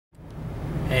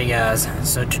Hey guys,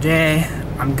 so today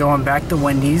I'm going back to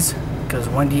Wendy's because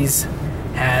Wendy's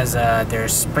has their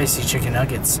spicy chicken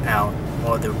nuggets out.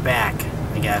 Well, they're back,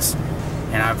 I guess.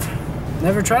 And I've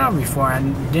never tried them before. I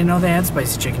didn't know they had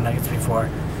spicy chicken nuggets before.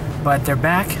 But they're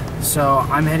back, so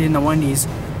I'm heading to Wendy's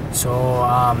so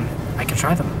I can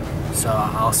try them. So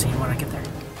I'll see you when I get there.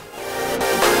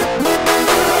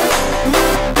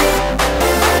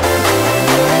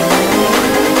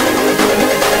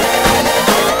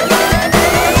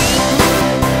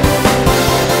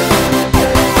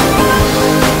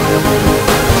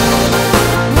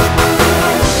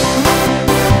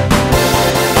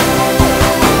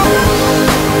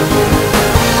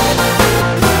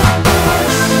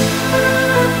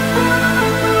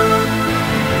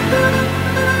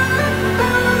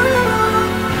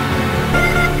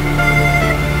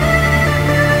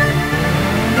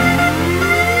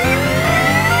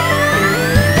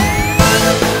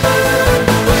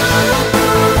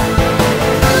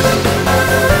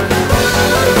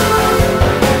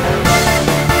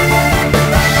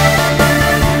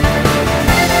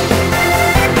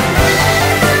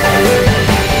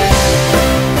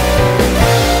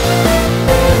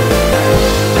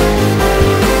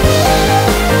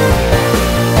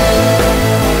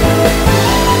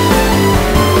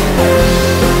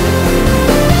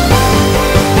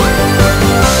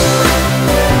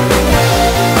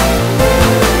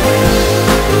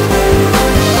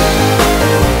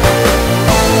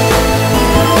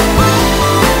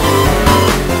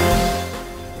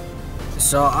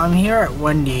 So I'm here at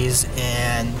Wendy's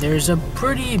and there's a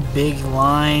pretty big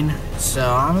line, so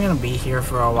I'm gonna be here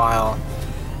for a while.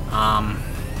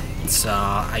 So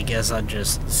I guess I'll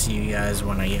just see you guys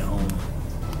when I get home.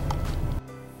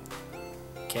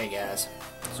 Okay guys,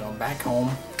 so I'm back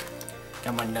home.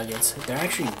 Got my nuggets. They're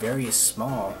actually very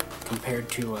small compared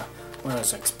to what I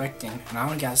was expecting, and I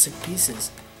only got 6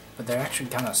 pieces, but they're actually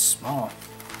kind of small.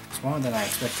 Smaller than I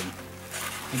expected.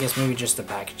 I guess maybe just the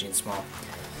packaging small.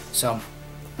 So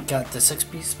got the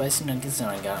 6-piece spicy nuggets, and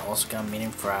I also got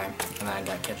medium fry, and I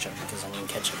got ketchup because I need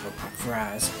ketchup with my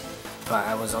fries. But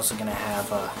I was also gonna have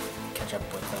ketchup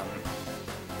with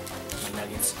my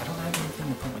nuggets. I don't have anything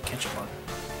to put my ketchup on.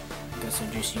 I guess I'll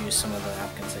just use some of the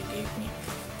napkins they gave me.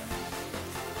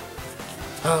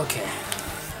 Okay.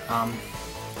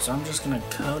 So I'm just gonna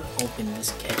cut open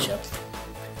this ketchup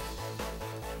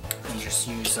and just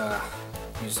use the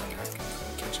napkin for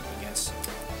the ketchup, I guess.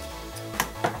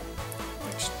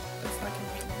 That's not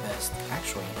gonna be the best.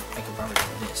 Actually, I could probably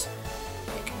do this.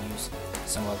 I can use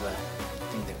some of the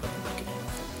thing they put the nugget in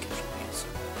for the ketchup, I guess.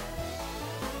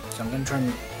 So I'm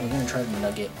gonna try the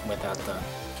nugget without the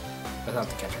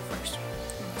ketchup first.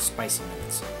 The spicy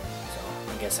nuggets. So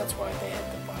I guess that's why they had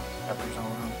the peppers all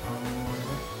around.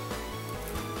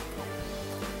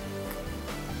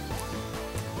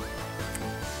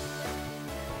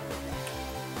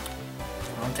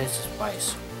 I don't taste the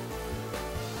spice.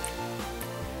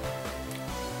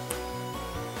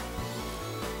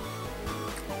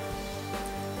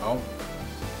 Oh.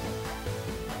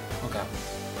 Okay.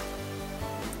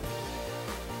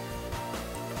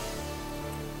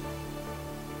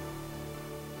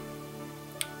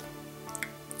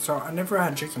 So I never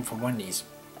had chicken from Wendy's.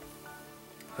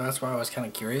 So that's why I was kind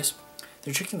of curious.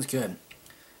 Their chicken's good.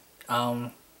 I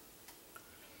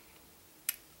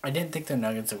didn't think their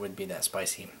nuggets would be that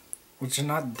spicy. Which are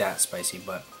not that spicy,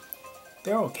 but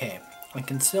they're okay. I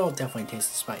can still definitely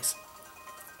taste the spice.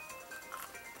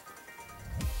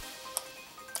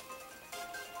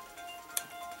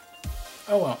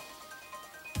 Oh well.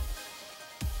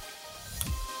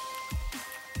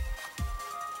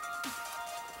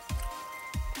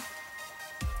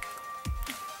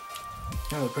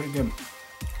 Yeah, they're pretty good.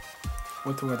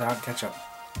 With or without ketchup.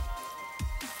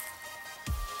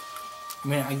 I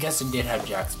mean, I guess it did have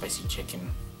Jack spicy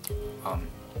chicken,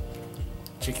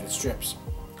 chicken strips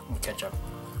with ketchup.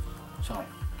 So,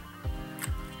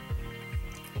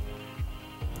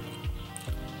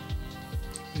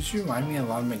 this remind me a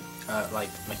lot of like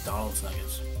McDonald's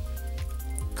nuggets,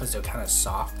 because they're kind of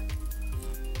soft.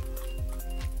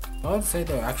 I would say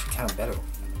they're actually kind of better.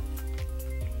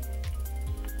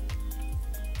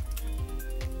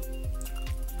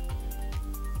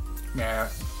 Yeah.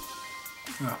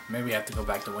 Oh, maybe I have to go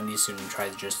back to Wendy's soon and try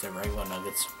just their regular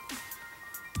nuggets,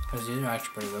 because these are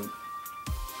actually pretty good.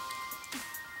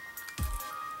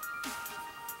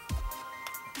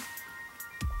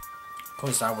 Of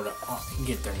course, I would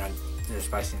get their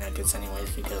spicy nuggets anyways,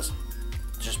 because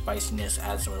just spiciness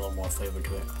adds a little more flavor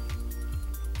to it.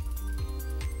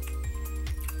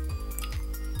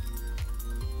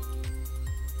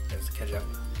 There's the ketchup.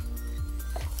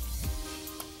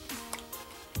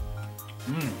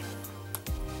 I'm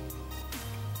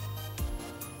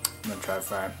gonna try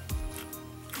fry.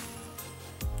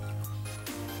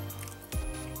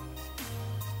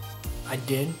 I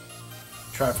did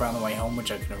try fry on the way home,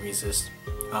 which I couldn't resist.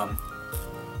 The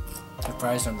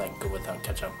fries aren't that good without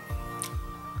ketchup,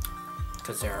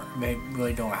 because they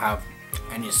really don't have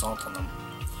any salt on them.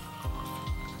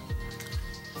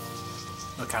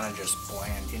 They're kind of just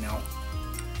bland, you know.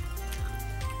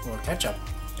 Well, ketchup,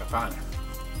 they're fine.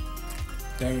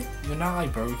 They're not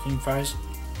like Burger King fries.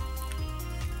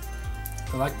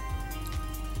 They're like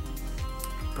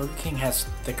Burger King has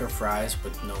thicker fries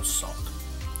with no salt,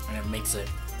 and it makes it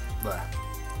bleh.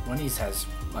 Wendy's has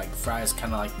like fries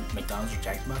kind of like McDonald's or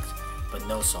Jack in the Box, but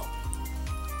no salt.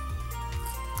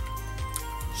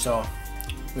 So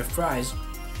with fries,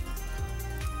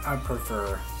 I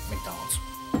prefer McDonald's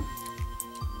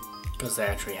because they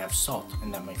actually have salt,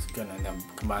 and that makes it good. And then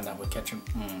combine that with ketchup.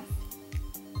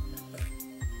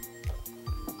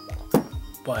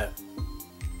 But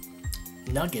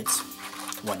nuggets,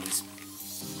 Wendy's,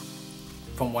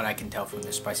 from what I can tell from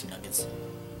their spicy nuggets,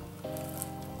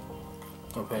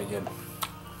 they're pretty good.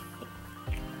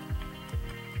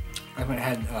 I haven't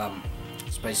had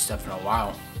spicy stuff in a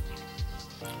while.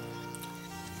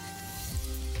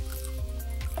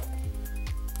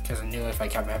 Because I knew if I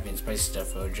kept having spicy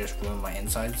stuff, it would just ruin my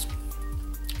insides.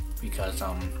 Because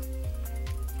I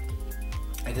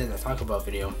did the Taco Bell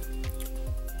video,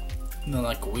 and then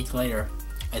like a week later,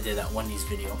 I did that Wendy's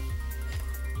video.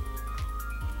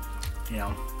 You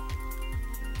know,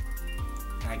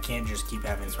 and I can't just keep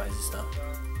having spicy stuff.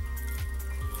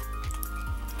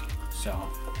 So,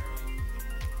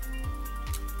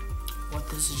 what?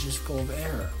 This is just full of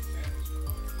air.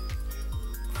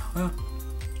 Huh?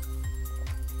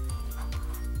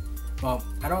 Well,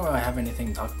 I don't really have anything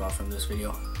to talk about from this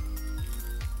video.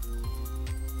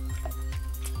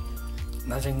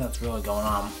 Nothing that's really going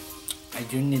on. I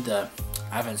do need to.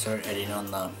 I haven't started editing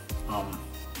on the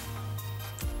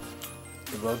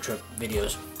road trip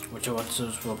videos, which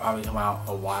will probably come out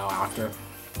a while after.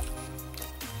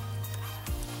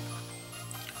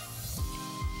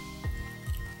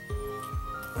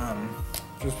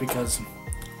 Just because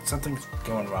something's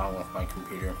going wrong with my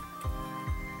computer.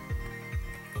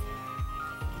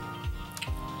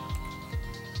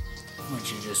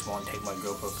 Which it just won't take my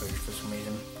GoPro footage for some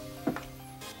reason.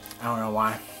 I don't know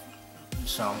why.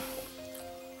 So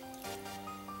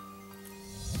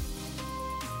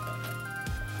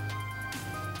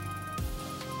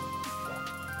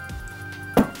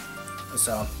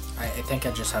I think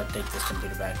I just have to take this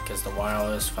computer back because the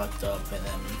wireless fucked up, and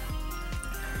then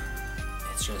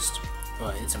it's just,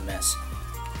 well, it's a mess.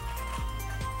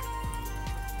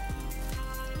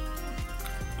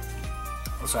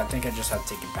 So I think I just have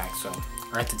to take it back. So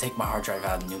I have to take my hard drive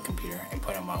out of the new computer and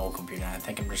put it on my old computer. And I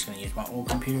think I'm just gonna use my old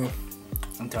computer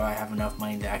until I have enough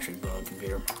money to actually build a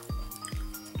computer.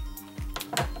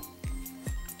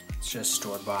 It's just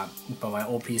store-bought, but my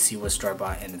old PC was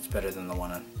store-bought, and it's better than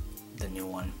the new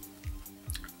one.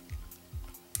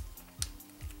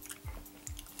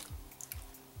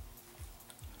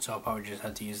 So I'll probably just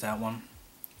have to use that one.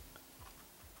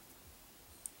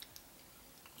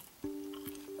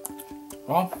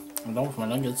 Well, I'm done with my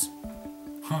nuggets.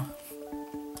 Huh.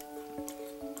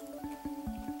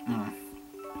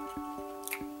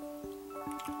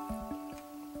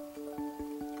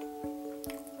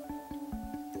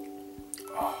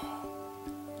 Oh,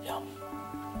 yum.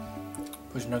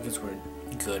 Those nuggets were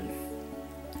good.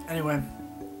 Anyway,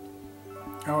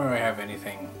 I don't really have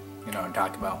anything, to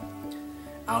talk about.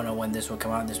 I don't know when this will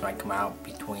come out. This might come out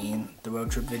between the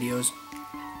road trip videos,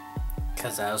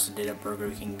 because I also did a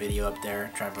Burger King video up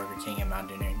there. Try Burger King and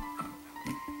Mountain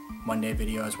one day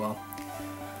video as well.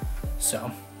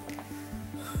 So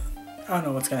I don't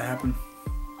know what's gonna happen,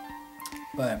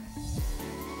 but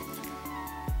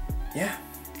yeah.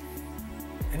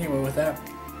 Anyway, with that,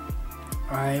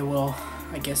 I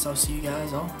guess I'll see you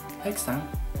guys all next time.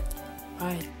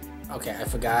 Bye. Okay, I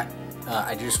forgot.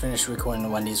 I just finished recording the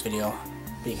Wendy's video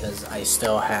because I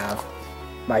still have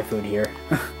my food here.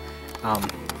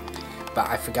 But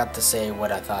I forgot to say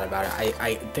what I thought about it.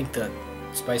 I think the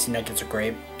spicy nuggets are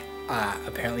great.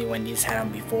 Apparently Wendy's had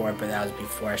them before, but that was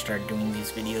before I started doing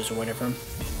these videos or whatever.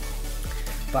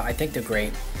 But I think they're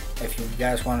great. If you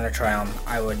guys wanted to try them,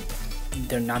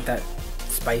 they're not that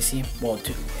spicy. Well,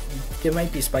 they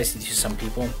might be spicy to some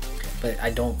people, but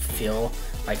I don't feel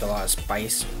like a lot of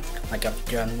spice like I've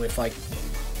done with like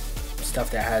stuff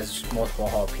that has multiple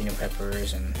jalapeno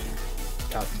peppers and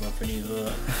topped with pretty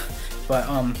but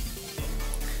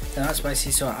they're not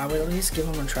spicy, so I would at least give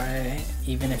them a try,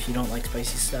 even if you don't like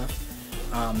spicy stuff.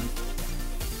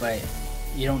 But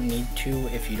You don't need to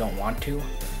if you don't want to.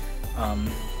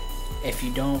 If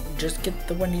you don't, just get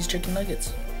the Wendy's chicken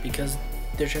nuggets, because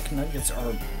their chicken nuggets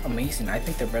are amazing. I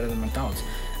think they're better than McDonald's.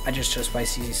 I just chose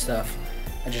spicy stuff.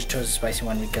 I just chose a spicy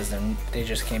one because they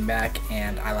just came back,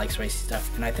 and I like spicy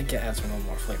stuff, and I think it adds a little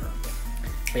more flavor.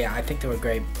 But yeah, I think they were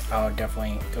great. I would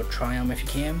definitely go try them if you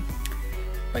can.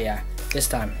 But yeah, this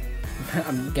time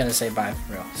I'm gonna say bye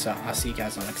for real. So I'll see you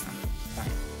guys on next time.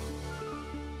 Bye.